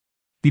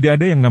Tidak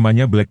ada yang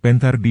namanya Black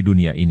Panther di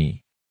dunia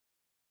ini.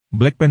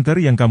 Black Panther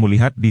yang kamu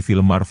lihat di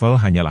film Marvel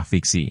hanyalah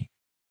fiksi.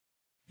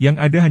 Yang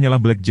ada hanyalah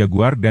Black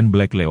Jaguar dan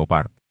Black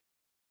Leopard.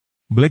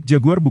 Black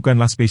Jaguar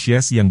bukanlah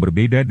spesies yang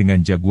berbeda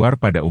dengan jaguar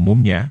pada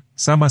umumnya,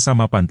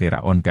 sama-sama panthera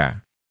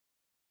onca.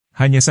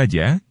 Hanya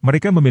saja,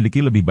 mereka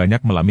memiliki lebih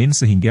banyak melamin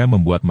sehingga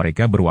membuat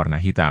mereka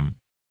berwarna hitam.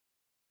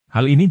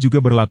 Hal ini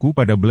juga berlaku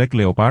pada Black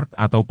Leopard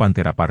atau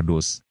panthera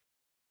pardus.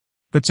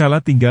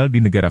 T'Challa tinggal di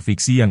negara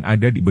fiksi yang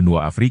ada di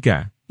benua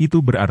Afrika.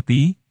 Itu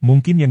berarti,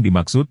 mungkin yang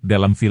dimaksud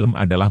dalam film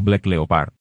adalah Black Leopard.